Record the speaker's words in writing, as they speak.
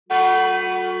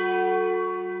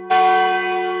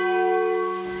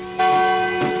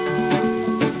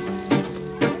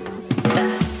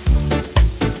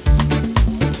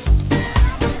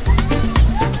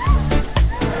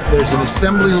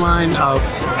assembly line of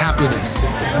happiness,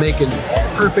 making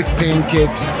perfect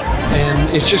pancakes, and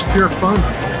it's just pure fun.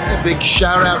 A big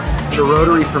shout out to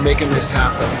Rotary for making this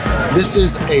happen. This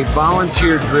is a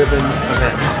volunteer-driven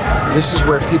event. This is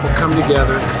where people come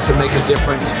together to make a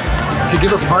difference, to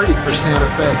give a party for Santa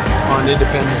Fe on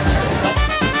Independence Day.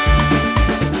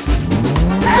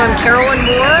 So I'm Carolyn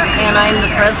Moore, and I'm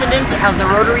the president of the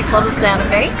Rotary Club of Santa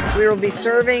Fe. We will be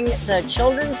serving the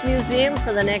Children's Museum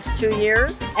for the next 2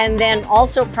 years, and then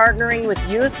also partnering with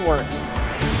YouthWorks.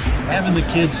 Having the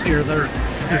kids here,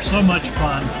 they're so much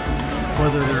fun,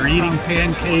 whether they're eating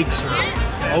pancakes or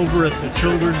over at the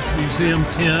Children's Museum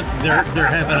tent, they're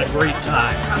having a great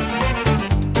time.